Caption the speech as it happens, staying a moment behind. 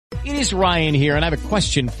It is Ryan here, and I have a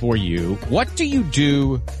question for you. What do you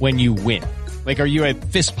do when you win? Like, are you a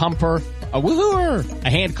fist pumper, a woo-hooer, a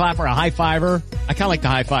hand clapper, a high fiver? I kind of like the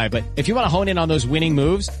high five, but if you want to hone in on those winning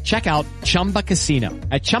moves, check out Chumba Casino.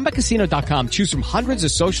 At ChumbaCasino.com, choose from hundreds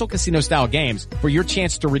of social casino-style games for your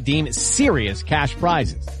chance to redeem serious cash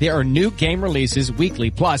prizes. There are new game releases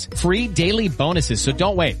weekly, plus free daily bonuses. So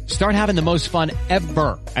don't wait. Start having the most fun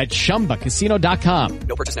ever at ChumbaCasino.com.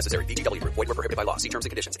 No purchase necessary. VGW Group. Void where prohibited by law. See terms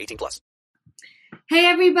and conditions. 18+. Hey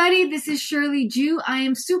everybody, this is Shirley Jew. I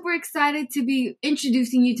am super excited to be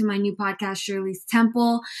introducing you to my new podcast, Shirley's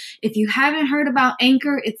Temple. If you haven't heard about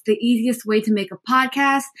Anchor, it's the easiest way to make a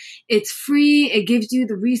podcast. It's free. It gives you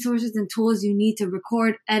the resources and tools you need to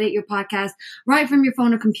record, edit your podcast right from your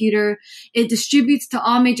phone or computer. It distributes to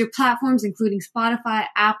all major platforms, including Spotify,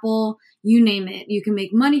 Apple, you name it. You can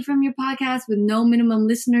make money from your podcast with no minimum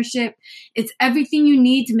listenership. It's everything you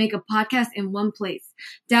need to make a podcast in one place.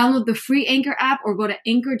 Download the free Anchor app or go to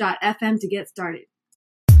anchor.fm to get started.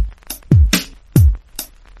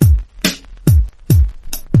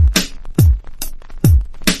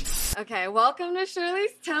 Okay, welcome to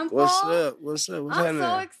Shirley's Temple. What's up? What's I'm happening?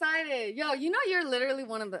 so excited. Yo, you know you're literally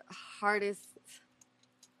one of the hardest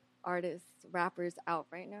artists, rappers out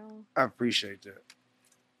right now. I appreciate that.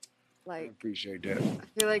 I Like, appreciate that.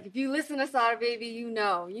 I feel like if you listen to Sada Baby, you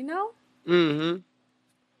know? Mm-hmm.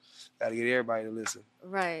 Gotta get everybody to listen.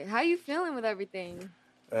 Right. How you feeling with everything?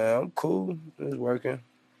 I'm cool. It's working.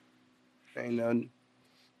 Ain't nothing.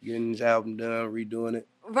 Getting this album done, redoing it.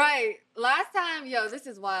 Right. Last time, this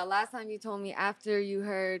is wild. Last time you told me after you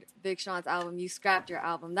heard Big Sean's album, you scrapped your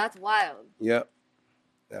album. That's wild. Yep.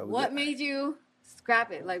 That was What it. made you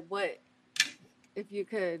scrap it? Like, what? If you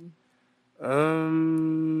could.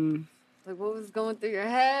 Like, what was going through your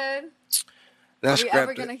head? Are we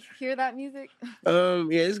ever going to hear that music? Yeah,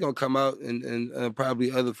 it's gonna come out in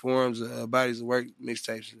probably other forms, bodies of work,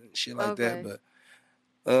 mixtapes and shit like that. But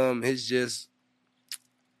it's just,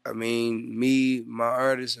 I mean, me, my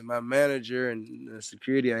artist, and my manager, and the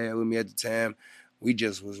security I had with me at the time, we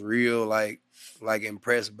just was real like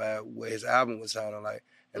impressed by what his album was sounding like,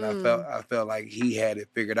 and I felt like he had it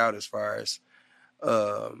figured out as far as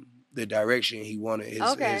the direction he wanted his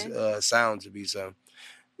sound to be. So.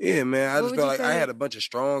 Yeah, man. I just felt like I had a bunch of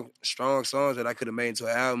strong songs that I could have made into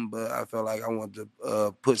an album, but I felt like I wanted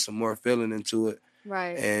to put some more feeling into it,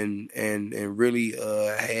 right? And really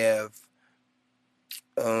have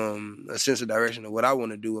a sense of direction of what I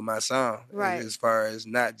want to do with my sound, right? As far as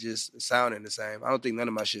not just sounding the same. I don't think none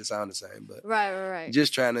of my shit sound the same, but right.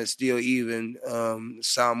 Just trying to still even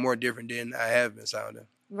sound more different than I have been sounding,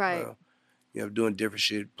 right? Doing different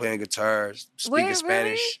shit, playing guitars, speaking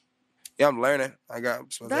Spanish. Really? Yeah, I'm learning. I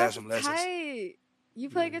got supposed to have some lessons. That's tight. You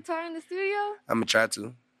play guitar in the studio? I'm gonna try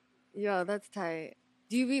to. Yo, that's tight.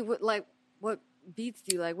 Do you be what beats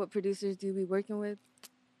do you like? What producers do you be working with?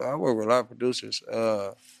 I work with a lot of producers.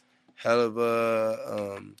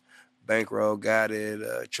 Helluva, Bankroll Got It,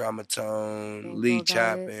 Traumatone, Lee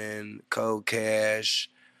Choppin', Cold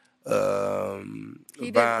Cash, Vine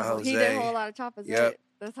Jose. He did a whole lot of choppers. Yep. Right?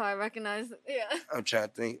 That's how I recognize it. Yeah. I'm trying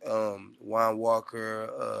to think. Juan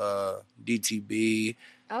Walker, DTB,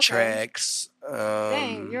 Tracks.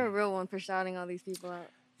 Dang, you're a real one for shouting all these people out.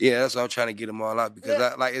 Yeah, that's what I'm trying to get them all out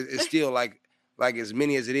because it's still like as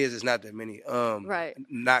many as it is, it's not that many. Right.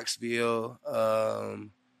 Knoxville.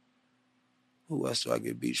 Who else do I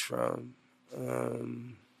get beats from?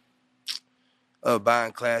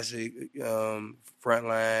 Buying Classic,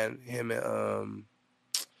 Frontline, him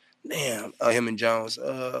and Jones.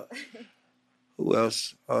 Who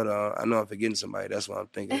else? Hold on. I know I'm forgetting somebody. That's why I'm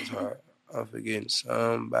thinking it's hard. I'm forgetting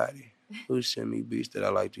somebody who sent me beats that I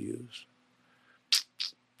like to use.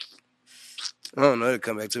 I don't know. It'll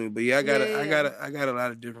come back to me, but yeah, I got a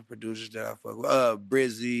lot of different producers that I fuck with.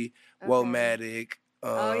 Brizzy, Womatic.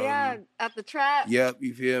 At the Trap. Yep,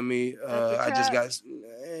 you feel me? I just got.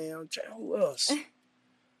 I'm trying. Who else?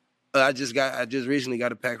 I just recently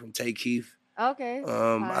got a pack from Tay Keith. Okay.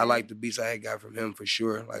 I like the beats I had got from him for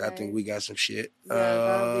sure. Like I think we got some shit.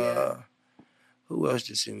 Yeah, who else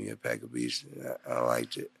just sent me a pack of beats? I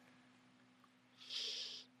liked it.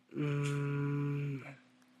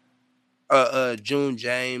 June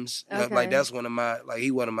James. Okay. Like that's one of my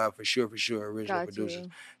for sure original producers.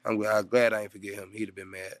 I'm glad I ain't forget him. He'd have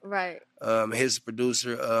been mad. Right. His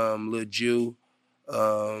producer, Lil Jew.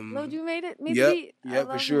 Lil Jew made it.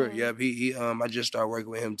 Yep, for sure. Him. Yep, he I just started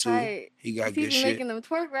working with him too. Right. He got good shit. He's making them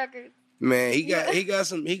twerk records. Man, he got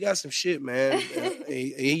some shit, man.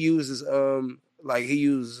 He uses like he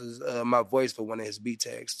uses my voice for one of his beat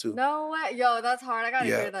tags too. No way. Yo, that's hard. I gotta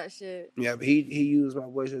hear that shit. Yeah, but he used my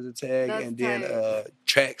voice as a tag, That's and then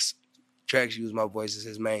tracks used my voice as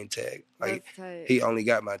his main tag. Like he only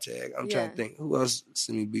got my tag. I'm trying to think who else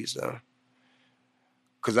sent me beats though.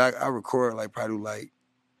 Cause I record like probably like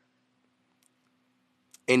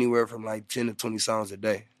anywhere from like 10 to 20 songs a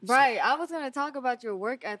day. Right. So. I was gonna talk about your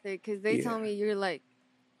work ethic because they tell me you're like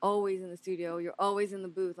always in the studio. You're always in the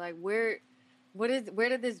booth. Like where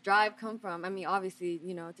did this drive come from? I mean, obviously,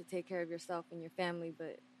 you know, to take care of yourself and your family,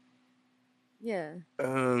 but yeah.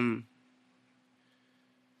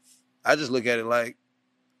 I just look at it like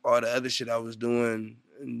all the other shit I was doing,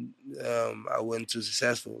 and I wasn't too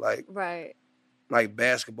successful. Like like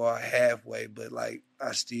basketball halfway, but like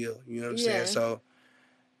I still, you know what I'm saying? So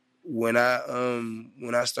when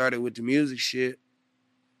I started with the music shit,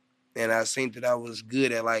 and I seen that I was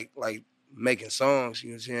good at like making songs, you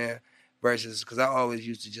know what I'm saying? Versus, because I always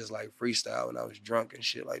used to just like freestyle when I was drunk and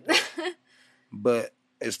shit like that. But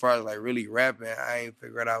as far as like really rapping, I ain't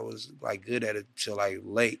figured I was like good at it till like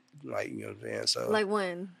late, like, you know what I'm saying? So like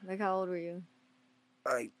when? Like how old were you?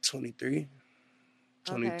 Like 23,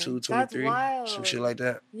 22, okay. 23, That's wild. some shit like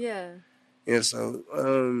that. Yeah. And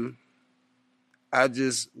so I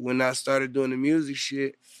just, when I started doing the music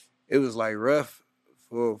shit, it was like rough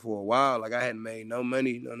for a while. Like I hadn't made no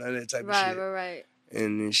money, none of that type of shit. Right.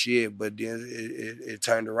 And shit, but then it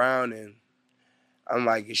turned around, and I'm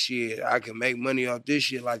like, shit, I can make money off this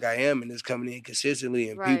shit like I am, and it's coming in consistently,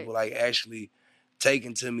 and people like actually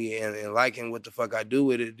taking to me and liking what the fuck I do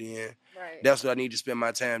with it, then that's what I need to spend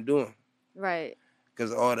my time doing. Right.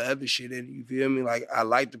 Because all the other shit, you feel me? Like, I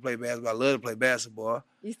like to play basketball. I love to play basketball.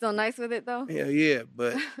 You still nice with it, though? Hell yeah.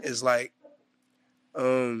 But it's like,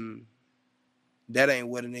 that ain't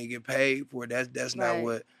what a nigga get paid for. That's not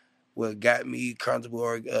what got me comfortable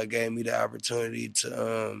or gave me the opportunity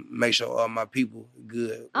to make sure all my people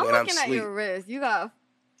good I'm when looking I'm at your wrist. You got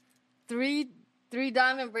three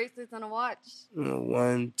diamond bracelets on a watch.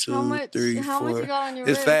 1, 2, 3, 4. How much you got on your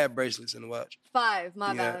wrist? There's 5 bracelets in the watch. 5,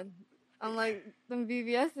 my bad. I'm like, them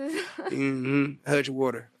BBSs. Hutch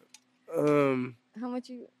water. How much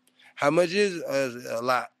you? How much is a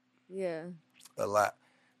lot? Yeah. A lot.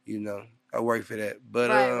 You know, I work for that.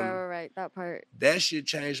 But right. That part. That shit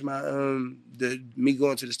changed my me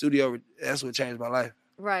going to the studio. That's what changed my life.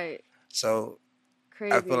 Right. So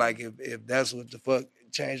crazy. I feel like if that's what the fuck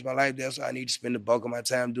changed my life, that's why I need to spend the bulk of my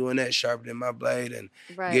time doing that, sharpening my blade and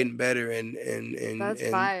getting better and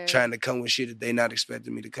trying to come with shit that they not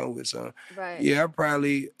expecting me to come with. So yeah, I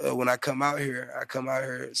probably when I come out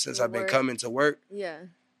here since I've been coming to work. Yeah.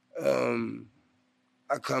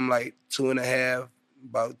 I come like 2.5,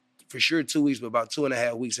 about for sure 2 weeks, but about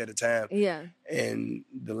 2.5 weeks at a time. Yeah. And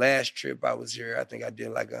the last trip I was here, I think I did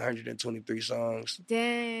like 123 songs.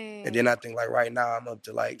 Dang. And then I think like right now I'm up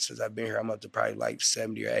to like, since I've been here, I'm up to probably like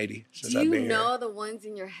 70 or 80 since I've been here. Do you know the ones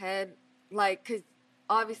in your head? Like, because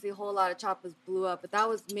obviously a whole lot of choppers blew up, but that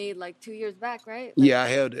was made like 2 years back, right? Like, yeah, I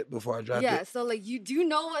held it before I dropped it. Yeah, so like you do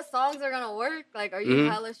know what songs are going to work? Like, are you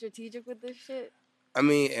hella strategic with this shit? I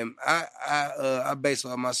mean, and I base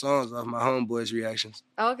all my songs off my homeboys' reactions.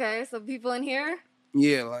 Okay, so people in here?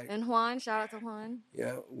 Yeah, like. And Juan, shout out to Juan.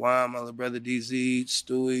 Yeah, Juan, my little brother DZ,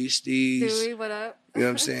 Stewie, Steve. Stewie, what up? You know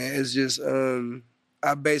what I'm saying? It's just,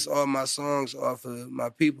 I base all my songs off of my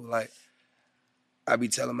people. Like, I be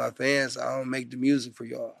telling my fans, I don't make the music for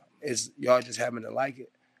y'all. It's y'all just happen to like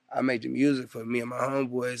it. I make the music for me and my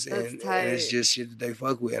homeboys, and it's just shit that they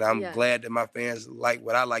fuck with. And I'm glad that my fans like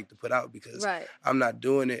what I like to put out, because I'm not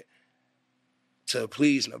doing it to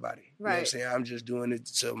please nobody. You know what I'm saying? I'm just doing it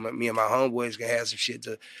so me and my homeboys can have some shit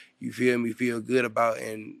to, you feel me, feel good about.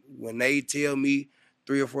 And when they tell me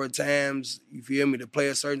 3 or 4 times, you feel me, to play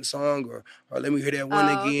a certain song or let me hear that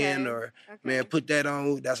one again, or man, put that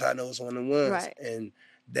on, that's how I know it's one of the ones. Right. And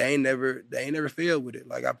they ain't never failed with it.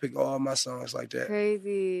 Like, I pick all my songs like that.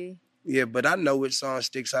 Crazy. Yeah, but I know which song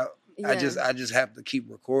sticks out. Yeah. I just have to keep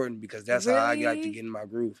recording, because that's how I like to get in my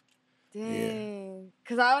groove. Dang.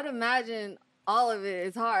 Because I would imagine all of it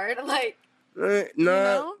is hard. Like, no, you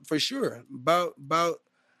know? For sure. About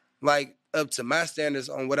like up to my standards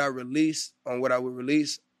on what I would release,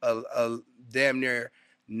 a damn near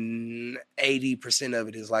 80% of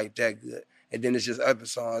it is like that good. And then it's just other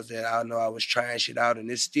songs that I know I was trying shit out,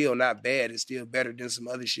 and it's still not bad. It's still better than some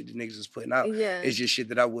other shit that niggas is putting out. Yeah. It's just shit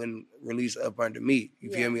that I wouldn't release up under me.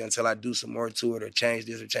 You feel me? Until I do some more to it or change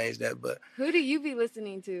this or change that. But who do you be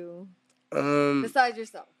listening to? Besides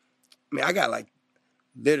yourself? I mean, I got like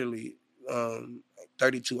literally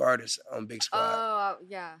 32 artists on Big Squad. Oh,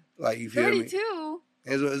 yeah. Like, you feel 32?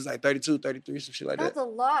 me? It's like 32, 33, some shit like that. That's a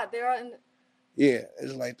lot. Yeah,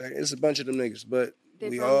 it's like that. It's a bunch of them niggas, but They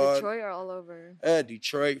we from all Detroit or all over?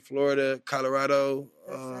 Detroit, Florida, Colorado,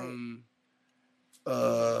 That's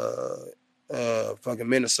right. fucking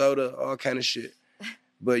Minnesota, all kind of shit.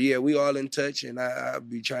 But yeah, we all in touch, and I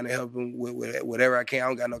be trying to help them with whatever I can. I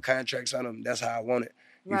don't got no contracts on them. That's how I want it.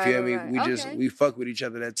 You feel me? Right. Okay. We fuck with each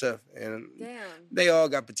other that tough, and Damn. they all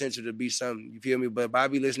got potential to be something. You feel me? But I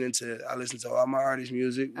listen to all my artist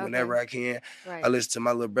music whenever I can. Right. I listen to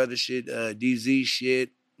my little brother shit, DZ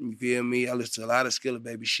shit. You feel me? I listen to a lot of Skilla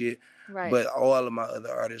Baby shit. Right. But all of my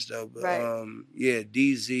other artists though. But yeah,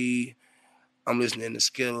 DZ. I'm listening to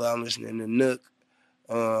Skilla. I'm listening to Nook.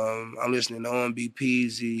 I'm listening to OMB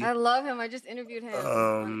Peasy. I love him. I just interviewed him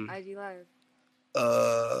on IG Live.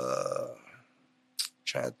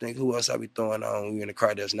 Trying to think who else I be throwing on when we in the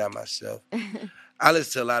car. That's not myself. I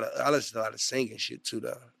listen to a lot of singing shit too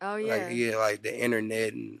though. Oh yeah. Like the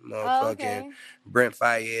internet and motherfucking Brent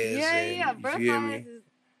Fayez. Yeah. Brent Fayez is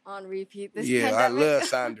on repeat this pandemic. I love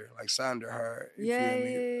Sonder, like Sonder hard. You feel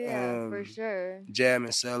me? Yeah, for sure.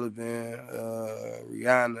 Jasmine Sullivan,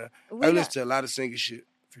 Rihanna. I listen to a lot of singing shit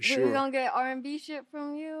for sure. We gonna get R&B shit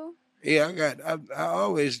from you? Yeah, I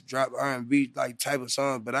always drop R&B like type of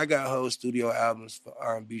songs, but I got whole studio albums for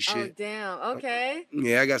R&B shit. Oh damn, okay.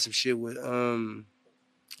 Yeah, I got some shit with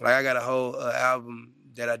like I got a whole album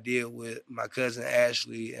that I did with my cousin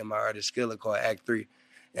Ashley and my artist Skilla called Act 3.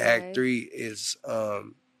 And Act 3 is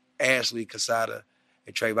Ashley, Casada,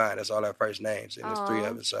 and Trayvon. That's all our first names, and there's 3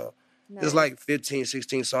 of us. So there's like 15,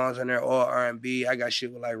 16 songs on there, all R&B. I got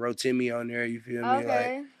shit with like Rotimi on there, you feel me?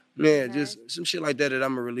 Okay. Like, just some shit like that I'm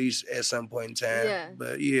gonna release at some point in time. Yeah.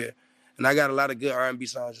 But yeah, and I got a lot of good R&B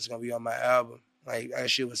songs that's gonna be on my album. Like I got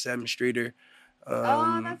shit with 7th Streeter.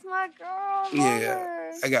 That's my girl.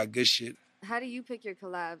 Yeah, I got good shit. How do you pick your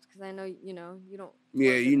collabs? Because I know you don't.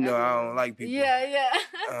 Yeah, everyone. I don't like people. Yeah.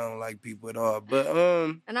 I don't like people at all. But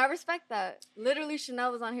and I respect that. Literally,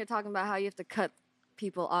 Chanel was on here talking about how you have to cut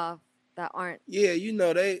people off that aren't. Yeah,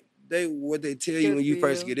 they what they tell you when you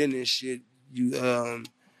first get in this shit, you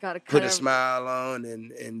gotta put a smile on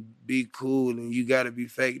and be cool, and you gotta be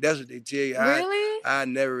fake. That's what they tell you. Really? I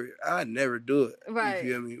never do it. Right.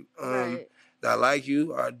 You feel me? Right. I like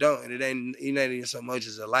you or I don't, and it ain't even so much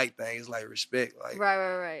as a like thing. It's like respect. Like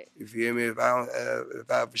right. You feel me? If I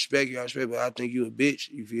respect you, I respect. But I think you a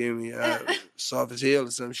bitch. You feel me? Soft as hell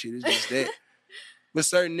or some shit. It's just that. But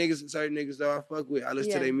certain niggas though I fuck with. I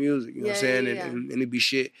listen to their music. You know what I'm saying? And it be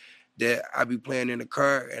shit that I be playing in the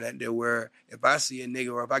car, and that where if I see a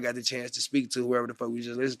nigga or if I got the chance to speak to whoever the fuck we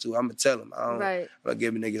just listened to, I'm gonna tell him. I don't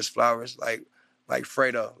give niggas flowers like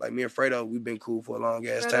Fredo. Like me and Fredo, we've been cool for a long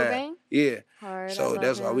ass time. Bang? Yeah. Hard, so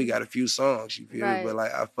that's why we got a few songs, you feel me? But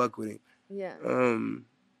like I fuck with him. Yeah.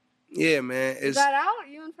 Yeah, man. Is that out?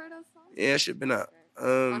 You and Fredo's song? Yeah, shit been out.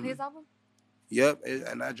 On his album? Yep,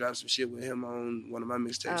 and I dropped some shit with him on one of my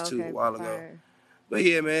mixtapes too a while ago. But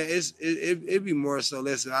yeah, man, it be more so.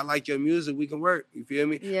 Listen, I like your music, we can work. You feel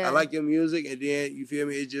me? Yeah. I like your music, and then you feel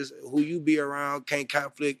me. It's just who you be around can't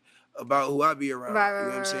conflict about who I be around. You know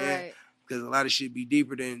what I'm saying? Right. Because a lot of shit be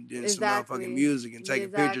deeper than some motherfucking music and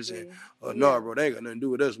taking pictures and no, bro, they ain't got nothing to do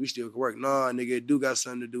with us. We still can work. Nah, nigga, it do got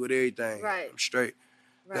something to do with everything. Right. I'm straight.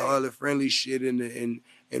 Right. All the friendly shit and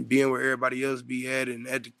being where everybody else be at and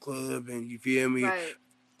at the club and you feel me. Right.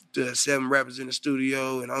 The 7 rappers in the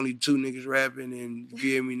studio and only 2 niggas rapping and you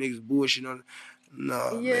feel me, niggas bullshitting on.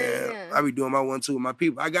 No, man. Yeah. I be doing my 1-2 with my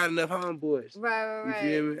people. I got enough homeboys. Right. You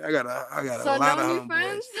feel me? I got a so lot no of new homeboys.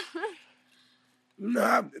 Friends? No,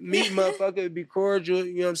 I meet motherfucker, be cordial,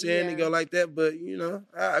 you know what I'm saying, and go like that. But, you know,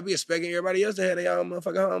 I be expecting everybody else to have their own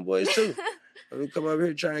motherfucking homeboys too. I mean, come over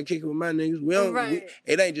here trying to kick it with my niggas. We don't.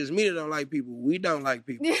 It ain't just me that don't like people. We don't like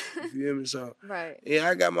people. You feel me? So, yeah,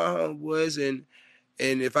 I got my homeboys, and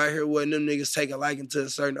if I hear one of them niggas take a liking to a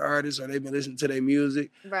certain artist or they been listening to their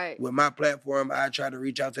music, with my platform, I try to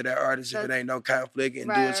reach out to that artist if it ain't no conflict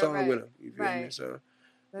and do a song with them. You feel me? So,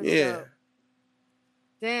 yeah. Dope.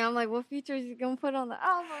 Damn, like what features you gonna put on the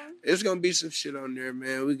album? It's gonna be some shit on there,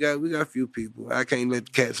 man. We got a few people. I can't let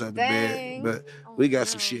the cats out the bed, but we got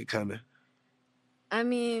some shit coming. I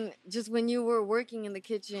mean, just when you were working in the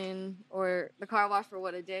kitchen or the car wash for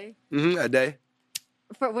what, a day? A day.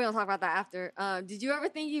 We don't talk about that after. Did you ever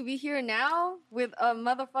think you'd be here now with a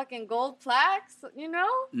motherfucking gold plaques? You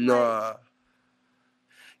know? No.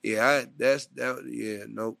 Yeah,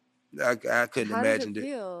 nope. I couldn't imagine it.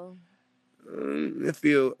 Feel?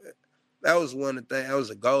 That was one of the things. That was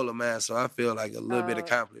a goal of mine, so I feel like a little bit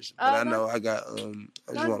accomplished. But I know I got.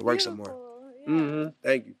 I just want to work some more. Yeah.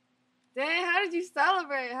 Thank you. Dang, how did you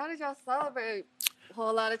celebrate? How did y'all celebrate? A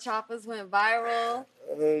whole lot of choppers went viral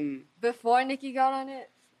before Nicki got on it.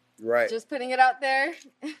 Right. Just putting it out there.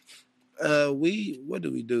 What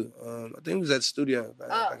do we do? I think it was at the studio.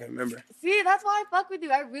 If I can remember. See, that's why I fuck with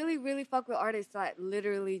you. I really, really fuck with artists that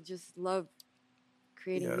literally just love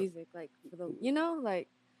creating music, like like.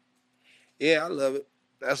 Yeah, I love it.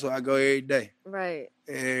 That's why I go every day. Right.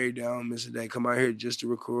 Every day, I don't miss a day. Come out here just to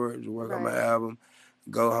record, to work on my album.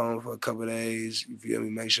 Go home for a couple of days. You feel me?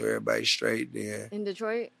 Make sure everybody's straight. Then in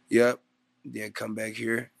Detroit. Yep. Then come back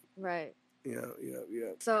here. Right. Yeah.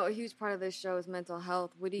 So a huge part of this show is mental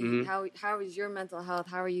health. What do you? How is your mental health?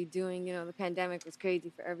 How are you doing? You know, the pandemic was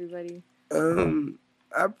crazy for everybody.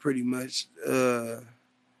 I pretty much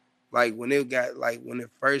like when it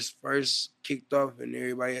first kicked off and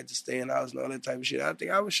everybody had to stay in the house and all that type of shit. I think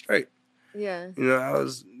I was straight. Yeah. You know, I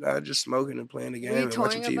was just smoking and playing the game and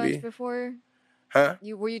watching TV. Were you touring a bunch before? Huh?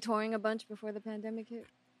 Were you touring a bunch before the pandemic hit?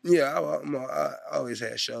 Yeah, I always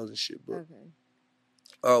had shows and shit, but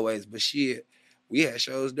always. But shit, we had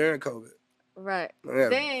shows during COVID. Right. Yeah.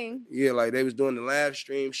 Dang. Yeah, like they was doing the live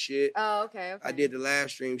stream shit. Oh, okay. I did the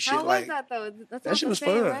live stream shit. How was that though? That shit was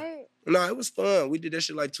fun, right? No, it was fun. We did that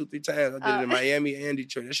shit like 2-3 times. I did it in Miami and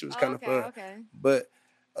Detroit. That shit was kind of fun. Okay. But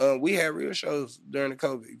we had real shows during the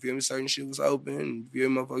COVID. You feel me? Certain shit was open. You feel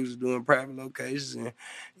me? Motherfuckers was doing private locations. And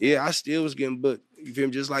yeah, I still was getting booked. You feel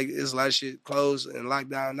me? Just like it's a lot of shit closed and locked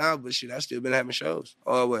down now, but shit, I still been having shows.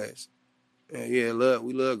 Always. And yeah,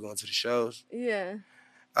 we love going to the shows. Yeah.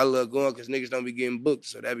 I love going because niggas don't be getting booked,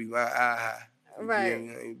 so that be my eye high.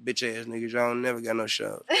 Right. Bitch ass niggas, y'all never got no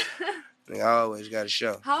shows. I always got a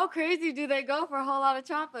show. How crazy do they go for a whole lot of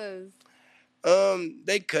choppas?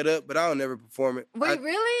 They cut up, but I don't never perform it. Wait,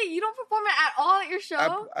 really? You don't perform it at all at your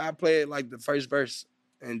show? I play it like the first verse,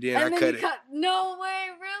 and then I cut it. No way,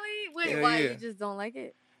 really? Wait, yeah, why? Yeah. You just don't like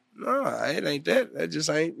it? No, it ain't that. That just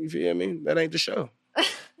ain't, you feel me? That ain't the show.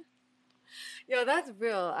 Yo, that's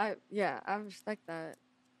real. I respect that.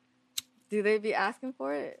 Do they be asking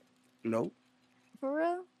for it? Nope. For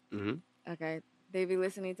real? Mm-hmm. Okay. They be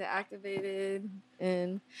listening to Activated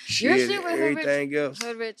and your shit with everything else.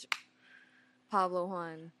 Hood Rich Pablo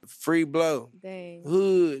Juan. Free blow. Dang.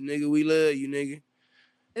 Hood, nigga, we love you, nigga.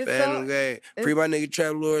 Family game. Free my nigga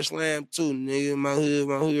Trap Lord Slam too, nigga. My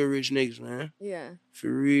hood rich niggas, man. Yeah. For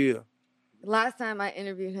real. Last time I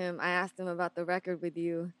interviewed him, I asked him about the record with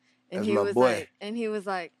you. And he was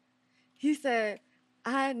like, he said,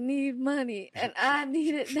 I need money and I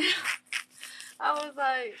need it now. I was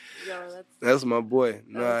like, yo, that's my boy.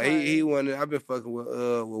 Nah, he wanted. I've been fucking with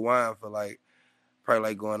Wine for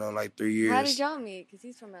probably going on 3 years. How did y'all meet? Because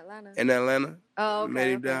he's from Atlanta. In Atlanta. Oh, okay. Met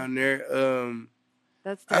him down there.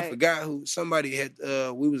 That's tight. I forgot who. Somebody had.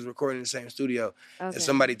 We was recording in the same studio, and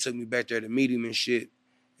somebody took me back there to meet him and shit.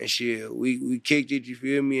 And shit, we kicked it. You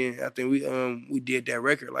feel me? And I think we did that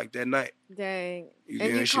record that night. Dang.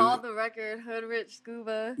 And you called the record Hood Rich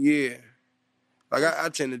Scuba. Yeah. I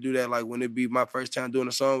tend to do that. When it be my first time doing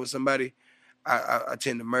a song with somebody, I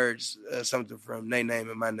tend to merge something from their name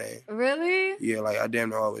and my name. Really? Yeah, I damn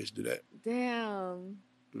near always do that. Damn.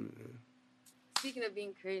 Mm-hmm. Speaking of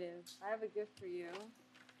being creative, I have a gift for you.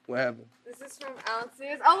 What happened? This is from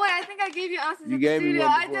Ounces. Oh, wait, I think I gave you Ounces you at gave the studio. Me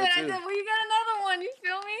one I did. Well, you got another one. You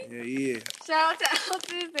feel me? Yeah. Shout out to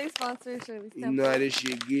Ounces. They sponsor Shirley's Temple. You know how this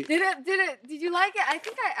shit get. Did you like it? I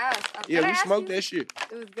think I asked. Yeah, we smoked that shit.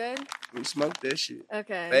 It was good? We smoked that shit.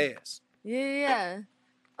 Okay. Fast. Yeah.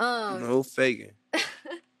 No faking.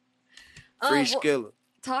 Free Skiller.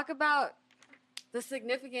 Talk about the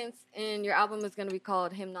significance in your album is going to be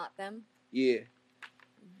called Him Not Them. Yeah.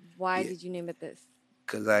 Why did you name it this?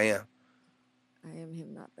 Because I am. I am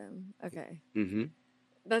him, not them. Okay. Mm-hmm.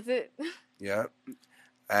 That's it? Yeah.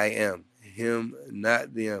 I am him,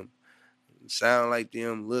 not them. Sound like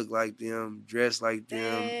them, look like them, dress like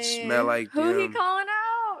them, smell like them. Who he calling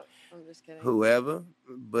out? I'm just kidding. Whoever.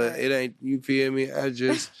 But it ain't, you feel me? I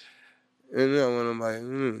just, when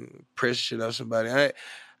I'm press shit off somebody.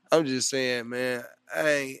 I'm just saying, man,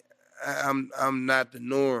 I'm not the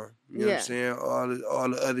norm. You know what I'm saying? All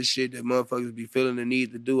the other shit that motherfuckers be feeling the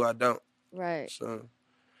need to do, I don't. Right. So,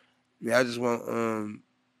 I just want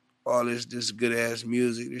all this good ass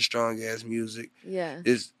music, this strong ass music. Yeah.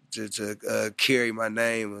 This to carry my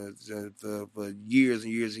name for years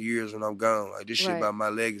and years and years when I'm gone. This shit about my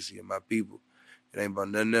legacy and my people. It ain't about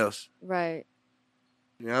nothing else. Right.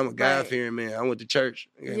 Yeah, I'm a God-fearing man. I went to church.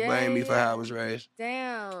 You can't blame me for how I was raised.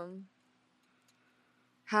 Damn.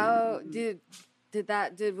 How did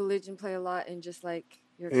religion play a lot in just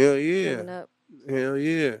your growing up? Hell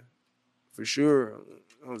yeah. For sure.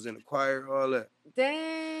 I was in the choir, all that.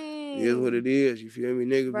 Dang. It is what it is. You feel me?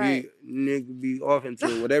 Nigga be off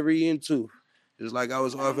into whatever he into. Just like I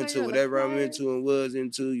was off into whatever I'm into and was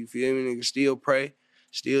into. You feel me? Nigga still pray.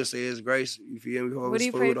 still say his grace. You feel me? What Over do his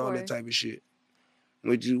you pray food, all for? that type of shit.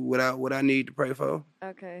 What I need to pray for?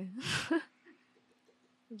 Okay.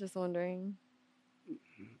 I'm just wondering.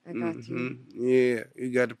 I got you. Yeah,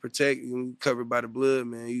 you got to protect. You covered by the blood,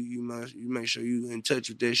 man. You make sure you in touch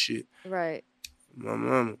with that shit. Right. My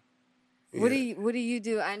mama. Yeah. What do you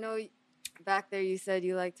do? I know back there you said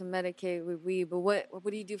you like to medicate with weed, but what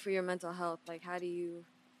do you do for your mental health? Like what do you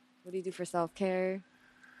do for self-care?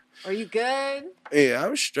 Are you good? Yeah,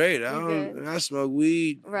 I'm straight. Good? I smoke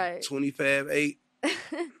weed. Right. 25/8.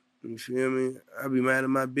 You feel me? I be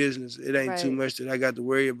minding my business. It ain't too Right. much that I got to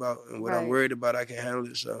worry about, and what I'm Right. worried about, I can handle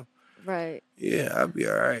it. So. Right. Yeah, I'll be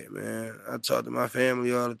all right, man. I talk to my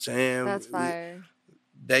family all the time. That's fire.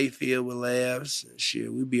 They filled with laughs and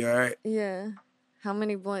shit. We be all right. Yeah. How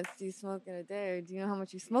many blunts do you smoke in a day? Or do you know how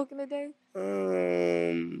much you smoke in a day?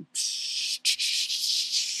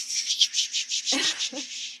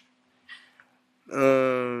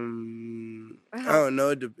 I don't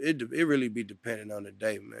know. It really be depending on the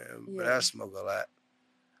day, man. Yeah. But I smoke a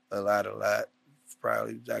lot.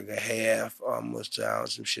 Probably like a half, almost an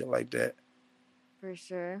ounce, some shit like that. For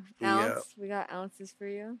sure. Yeah. Ounce? We got ounces for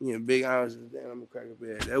you. Yeah, big ounces. Damn, I'm a cracker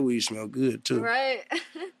bag. That weed smell good too. Right.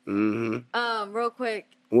 Real quick.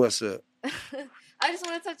 What's up? I just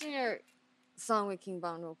want to touch on your song with King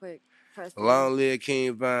Von real quick. Long live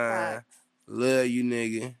King Von. Facts. Love you,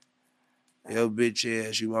 nigga. Facts. Yo, bitch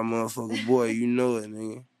ass, you my motherfucking boy. You know it,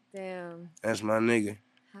 nigga. Damn. That's my nigga.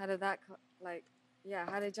 How did that,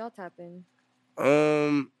 how did y'all tap in?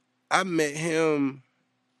 I met him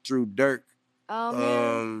through Dirk. Oh,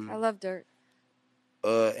 man. I love Dirk.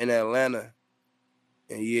 In Atlanta.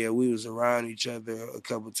 And yeah, we was around each other a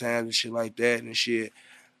couple times and shit like that and shit.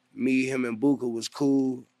 Me, him, and Buka was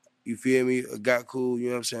cool. You feel me? Got cool, you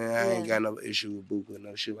know what I'm saying? I ain't got no issue with Buka and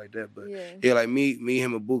no shit like that. But yeah, like me,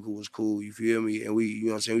 him, and Buka was cool, you feel me? And we, you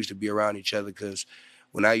know what I'm saying, we used to be around each other because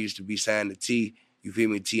when I used to be signed to T, you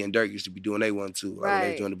feel me? T and Dirk used to be doing they one too. Like when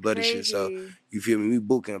they was doing the bloody shit. So you feel me? We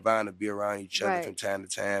Buka and Vine to be around each other from time to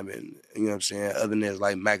time, and you know what I'm saying? Other than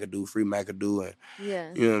like McAdoo, Free McAdoo, and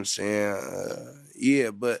you know what I'm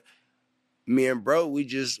saying? But me and bro, we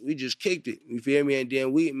just kicked it. You feel me? And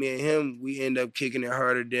then me and him, we end up kicking it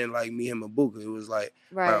harder than like me, him, and Buka. It was like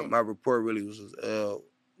my rapport really was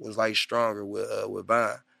like stronger with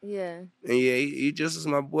Vine. Yeah. And yeah, he just is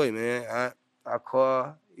my boy, man. I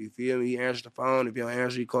call, you feel me? He answers the phone. If he don't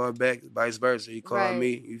answer, he call back. Vice versa. He call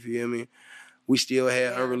me. You feel me? We still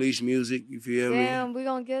had unreleased music. You feel me? Damn, we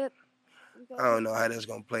gonna get it. I don't know how that's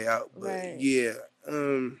gonna play out, but yeah.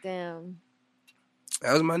 Damn.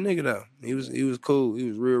 That was my nigga though. He was cool. He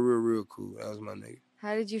was real cool. That was my nigga.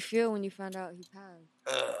 How did you feel when you found out he passed?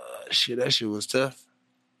 Shit, that shit was tough.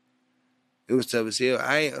 It was tough as hell.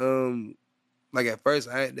 I ain't like at first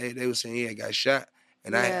they were saying he had got shot,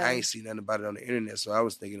 and I ain't seen nothing about it on the internet, so I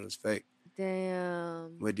was thinking it was fake.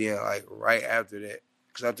 Damn. But then like right after that,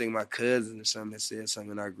 cause I think my cousin or something that said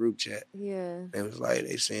something in our group chat. Yeah. It was like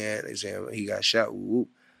they saying he got shot. Whoop.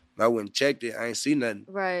 I went and checked it. I ain't seen nothing.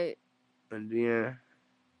 Right. And then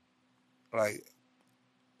like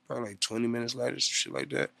probably like 20 minutes later, some shit like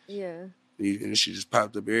that. Yeah. And she just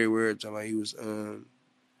popped up everywhere talking about he was trying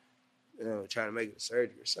to make a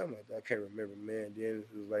surgery or something like that. I can't remember, man. Then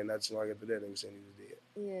it was like not too long after that they were saying he was dead.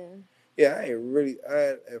 Yeah. Yeah,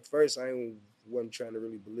 at first I wasn't trying to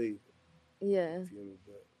really believe it. Yeah. You feel me?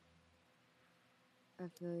 But I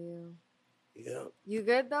feel you. Yeah. You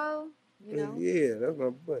good though? You know? Yeah, that's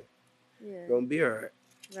my boy. Yeah. Gonna be alright.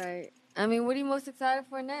 Right. I mean, what are you most excited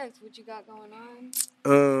for next? What you got going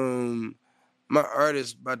on? My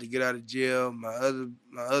artist about to get out of jail. My other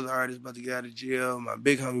artist about to get out of jail. My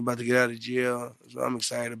big homie about to get out of jail. So I'm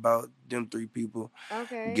excited about them three people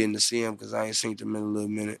getting to see them because I ain't seen them in a little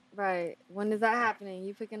minute. Right. When is that happening?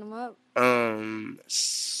 You picking them up?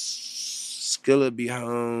 Skilla be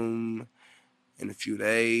home in a few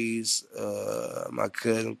days. My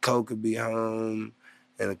cousin Cole could be home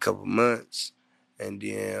in a couple months. And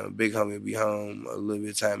then big homie will be home a little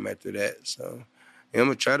bit of time after that. So yeah, I'm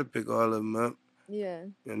going to try to pick all of them up. Yeah.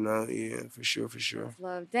 You know, yeah, for sure. That's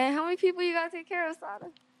love. Damn, how many people you got to take care of,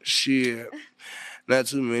 Sada? Shit. Not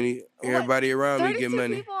too many. Everybody around me get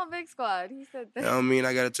money. 32 people on Big Squad. He said that. I don't mean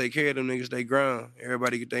I got to take care of them niggas. They grown.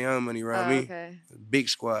 Everybody get their own money around me. Okay. Big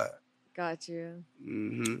Squad. Got you.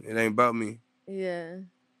 It ain't about me. Yeah.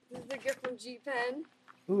 This is a gift from G Pen.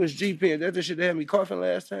 Who was G Pen? That's the shit that had me coughing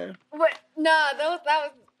last time? What? Nah, that was.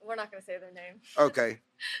 We're not going to say their name. Okay.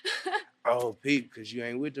 Oh, Pete, because you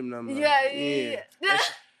ain't with them no more. Yeah.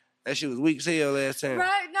 That shit was weak as hell last time.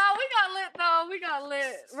 Right. No, we got lit, though. We got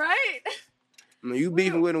lit. Right? I mean, you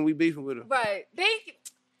beefing with them, we beefing with them. Right.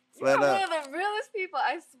 Flat You're out. one of the realest people,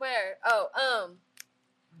 I swear. Oh,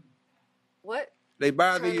 what? They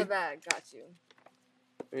bother Turn you. the bag. Got you.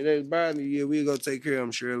 And they bother you. Yeah, we gonna take care of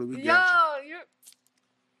them, Shirley. We Yo, got you're.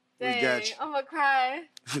 We Dang, got you. I'm gonna cry.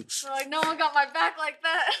 you. Like, no one got my back like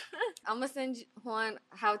that. I'm gonna send Juan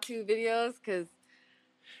how-to videos, because...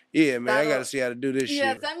 Yeah, man, I gotta see how to do this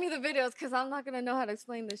Yeah, shit. send me the videos, because I'm not gonna know how to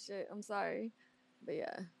explain this shit. I'm sorry. But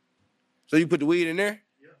yeah. So you put the weed in there?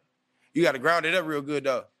 Yeah. You gotta ground it up real good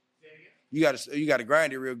though. You gotta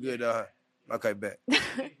grind it real good though. Huh? Okay, bet.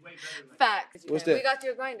 Facts. What's that? We got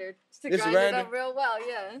your grinder to This grind it grinder? up real well,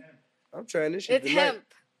 yeah. I'm trying this shit It's tonight. hemp,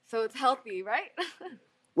 so it's healthy, right?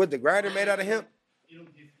 What, the grinder made out of hemp?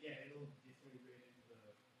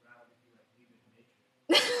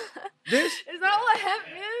 This? Is that what hemp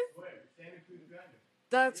is?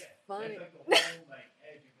 That's funny.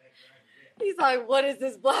 He's like, what is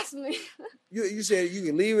this blasphemy? You said you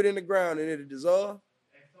can leave it in the ground and it'll dissolve?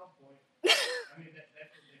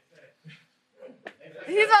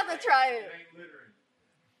 He's about to try it.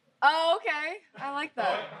 Oh, okay. I like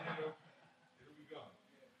that.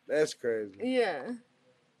 That's crazy. Yeah.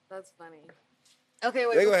 That's funny. Okay,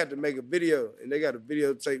 wait. They gonna have to make a video, and they got a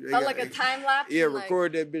videotape. Oh, like a time lapse? Yeah, like...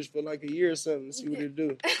 record that bitch for like a year or something and see what it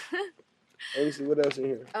do. Let me see what else in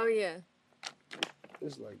here. Oh, yeah.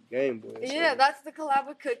 It's like Game Boy. Yeah, that's the collab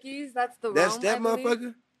with Cookies. That's the That's Rome, that I believe.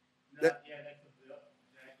 motherfucker? That...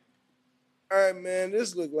 All right, man,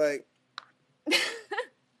 this look like...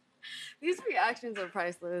 These reactions are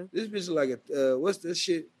priceless. This bitch look like a... what's that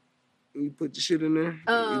shit? When you put the shit in there,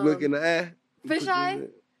 you look in the eye. Fish eye?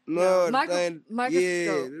 No, the Micro- thing... microscope.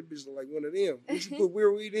 Yeah, that bitch look like one of them. Did you put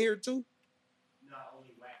weird weed in here, too? No, only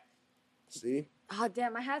wax. See? Oh,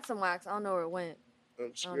 damn, I had some wax. I don't know where it went.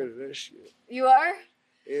 I'm scared of that shit. You are?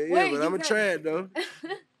 Yeah, Wait, but I'm gonna try it, though.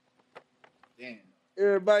 Damn.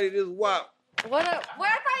 Everybody just wop. What I thought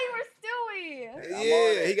you were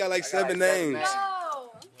Stewie. Yeah, he got like seven names.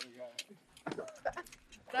 No.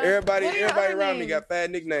 Everybody What are your other around me names? got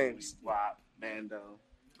bad nicknames. Wop, Bando.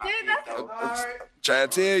 Dude, that's Trying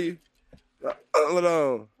to tell you. Hold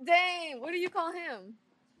on. dang. What do you call him?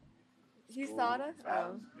 He's Sada?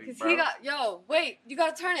 Oh. Big Because bro. he got, yo, wait, you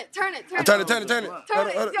gotta turn it. Turn it. Turn it. Turn Hold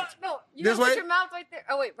it. on. Yo, no, you This gotta put way? your mouth right there.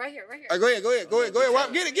 Oh, wait, right here. All right, go ahead,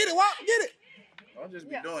 Wop. Get it, Wop. Get it. Don't just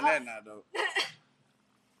be Yeah, doing that now, though.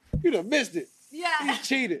 You done missed it. Yeah. You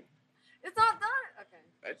cheated. It's not done. Okay.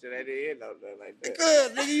 That shit ain't in no nothing like that.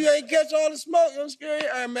 Good, nigga. You ain't catch all the smoke. I'm scared.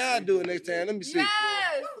 All right, man. I'll do it next time. Let me see.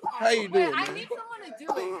 Yes. How you Wait, doing, I man? need someone to do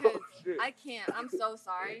it because I can't. I'm so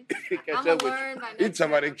sorry. Catch I'm gonna up with learn by You next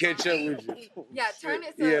talking about time. to catch up with you. Yeah, turn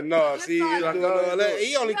it so. Yeah, no. Just See, saw he's it. doing all that.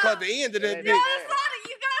 He only caught the end of that Yeah, bitch. that's not it.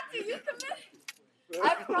 You got to. You committed.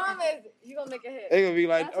 I promise you gonna make a hit. They gonna be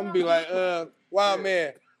like, That's I'm what gonna be I'm like, wild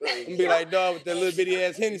man. I'm gonna be like, dog with that little bitty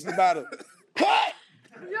ass Hennessy bottle. Cut!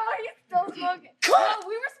 Yo, he's still smoking. Oh,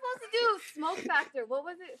 we were supposed to do smoke factor. What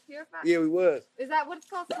was it? Fear factor? Yeah, we was. Is that what it's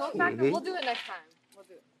called? Smoke factor? Mhm. We'll do it next time. We'll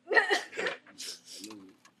do it.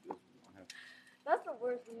 That's the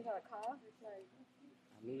worst when you got a cough. It's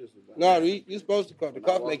like, No, you supposed to cough. The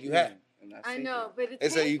cough make you high. I know, but it's They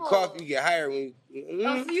say you painful. cough, you get higher when you.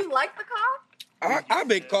 Oh, so you like the cough? I've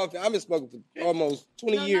been coughing. I've been smoking for almost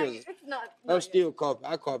 20 No, years. It's not. I'm not still coughing.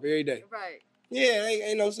 I cough every day. yet. Right. Yeah,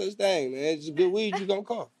 ain't no such thing, man. It's just good weed, you gonna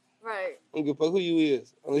cough. Right. I don't give a fuck who you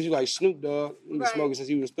is. Unless you like Snoop Dogg. You been Right. smoking since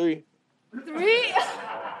you was 3. 3?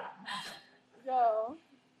 Yo.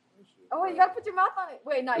 Oh, wait, you gotta put your mouth on it.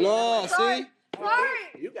 Wait, not No, yet. Sorry. see? Sorry.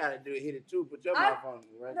 You gotta do it, hit it too. Put your I- mouth on it,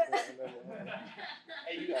 right?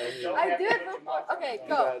 Hey, you gotta hit it. I did before. Okay, You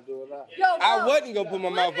go. gotta do it now. Yo, I go. wasn't gonna put my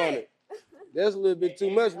mouth on it. That's a little bit too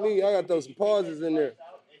much for me. I gotta throw some pauses in there.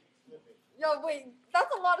 Yo, wait,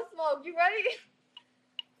 that's a lot of smoke. You ready?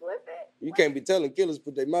 Flip it. You can't be telling killers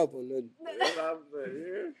put their mouth on nothing. That's what I'm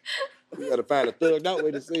saying, You gotta find a thugged out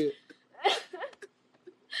way to say it.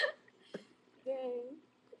 Dang.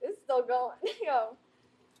 It's still going. Yo.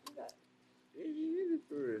 yeah. Hit it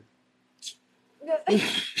for real.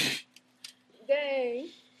 Dang.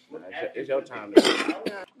 Nah, it's your time. To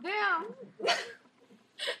Damn.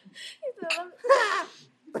 He said,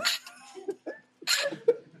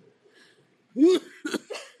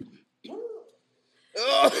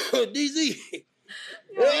 Oh, DZ.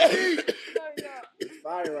 yo, yo.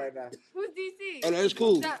 fire right now. Who's DC? Oh, no, that's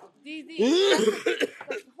cool. That, DZ.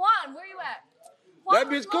 Juan, where you at? Juan That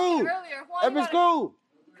was bitch smoking cool. Earlier. Juan, That you bitch gotta- cool.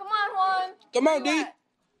 Come on, Juan. Come on, Where you D. at?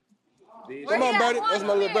 These- Where Come on, you at? buddy. Juan, That's my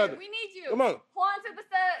come little here. brother. We need you. Come on. Juan to the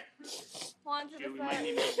set. Juan to the set.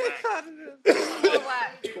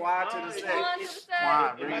 Squad to the set. Juan to the set.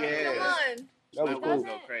 Squad, bring your Come ass. on. That was That cool. would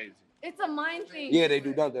go crazy. It's a mind thing. Yeah, they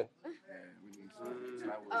do, don't they? Yeah, we need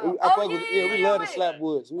I fuck with, we love the slap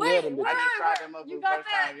woods. We love them bitches. I just tried them up for the first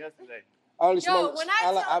time yesterday. I only smoke.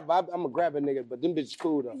 I'm a grabbing nigga, but them bitches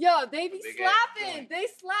cool though. Yo, they be slapping. They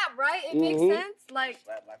slap, right? It makes sense. Like,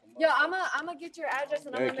 yo, I'm gonna get your address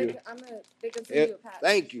and I'm gonna make them send you a pack.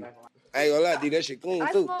 Thank you. I ain't gonna lie, dude. That shit clean too.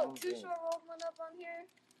 I smoked 2 short rolls, one up on here.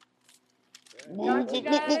 Got you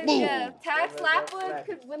guys. Yeah, tag slapwoods.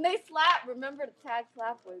 Cause when they slap, remember to tag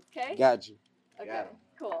slapwoods. Okay. Got you. Okay.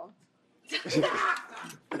 Cool.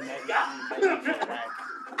 Dang.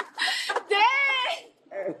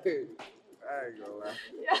 I ain't gonna lie.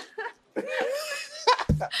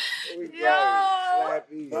 Yo.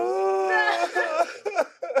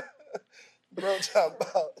 Bro, talk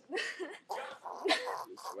about.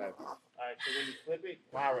 Alright, so when you flip it,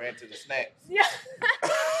 power into the snaps. Yeah.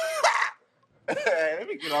 Hey, let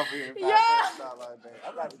me get off of here. Yeah.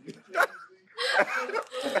 I'm about to get Yeah.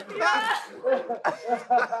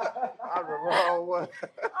 I'm the wrong one.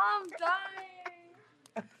 I'm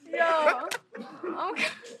dying. Yo. I'm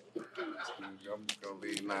just gonna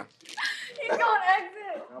leave now. He's gonna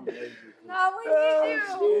exit. I'm lazy. No, we need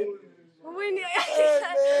you. We need.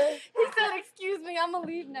 He said, "Excuse me, I'm gonna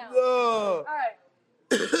leave now." All right.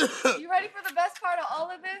 You ready for the best part of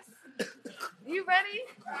all of this? You ready?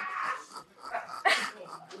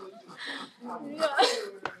 Yeah.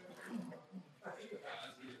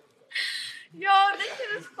 Yo, this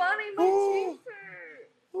shit is funny. My cheeks hurt.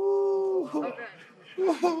 Okay.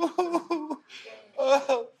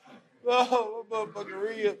 Oh, motherfucking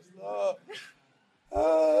ribs. I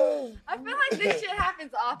feel like this shit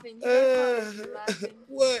happens often. You guys probably laughing.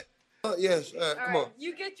 What? Yes, come on.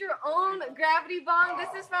 You get your own gravity bong.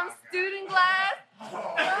 This is from Student Glass.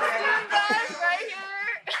 Student Glass right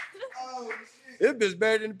here. This bitch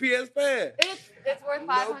better than the PS5. It's worth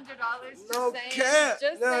 $500. No saying. cap.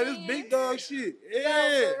 Just Nah, saying. this big dog shit. Yeah.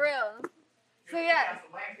 No, for real. So yeah.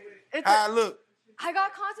 How I look? I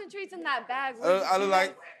got concentrates in that bag. I look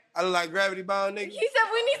like gravity bound nigga. He said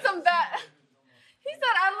we need some bag. He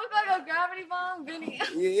said I look like a gravity bomb, Vinny.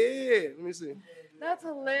 Yeah, let me see. That's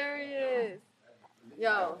hilarious.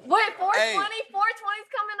 Yo. Wait, 420? 420's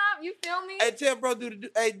coming up. You feel me? Hey, tell bro, do the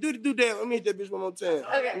doodad. Let me hit that bitch one more time.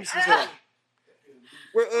 Okay. Let me see something.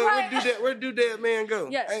 Where do that man go?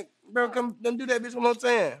 Yes. Hey, bro, come do that bitch one more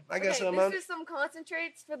time. I got something on. This is some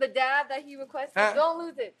concentrates for the dab that he requested. Huh? Don't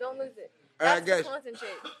lose it. Don't lose it. All right, That's I got the you.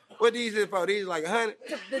 concentrate. What these is for? These like 100?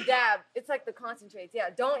 The dab. It's like the concentrates.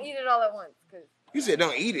 Yeah, don't eat it all at once. Cause, You said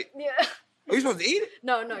don't eat it. yeah. Are you supposed to eat it?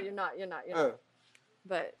 No, you're not. You're not.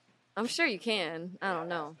 But I'm sure you can. I don't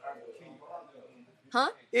know. Huh?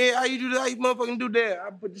 Yeah, how you do that? How you motherfucking do that? I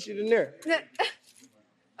put the shit in there.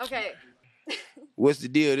 Okay. What's the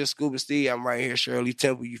deal? This Scuba Steve. I'm right here, Shirley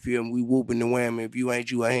Temple. You feel me? We whooping the whammy. If you ain't,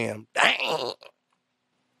 you a ham. Dang.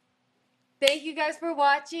 Thank you guys for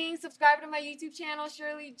watching. Subscribe to my YouTube channel,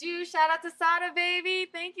 Shirley Jew. Shout out to Sada Baby.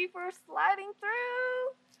 Thank you for sliding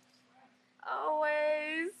through.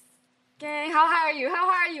 Always. Gang, how high are you? How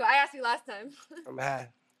high are you? I asked you last time. I'm high.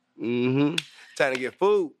 Mm-hmm. Time to get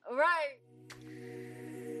food. Right.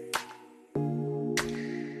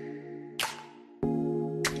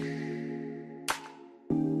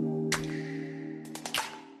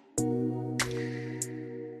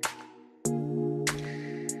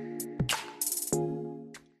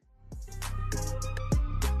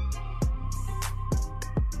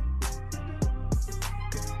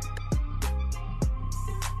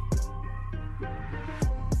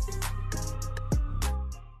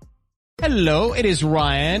 Hello, it is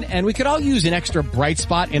Ryan, and we could all use an extra bright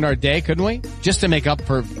spot in our day, couldn't we? Just to make up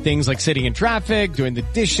for things like sitting in traffic, doing the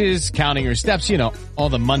dishes, counting your steps, you know, all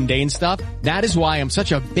the mundane stuff. That is why I'm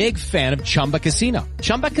such a big fan of Chumba Casino.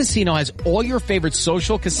 Chumba Casino has all your favorite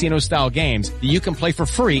social casino-style games that you can play for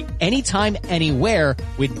free anytime, anywhere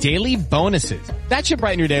with daily bonuses. That should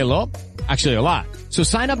brighten your day a little. Actually, a lot. So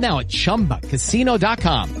sign up now at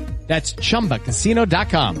ChumbaCasino.com. That's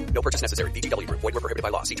ChumbaCasino.com. No purchase necessary. VGW Group. Void where prohibited by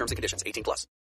law. See terms and conditions. 18+.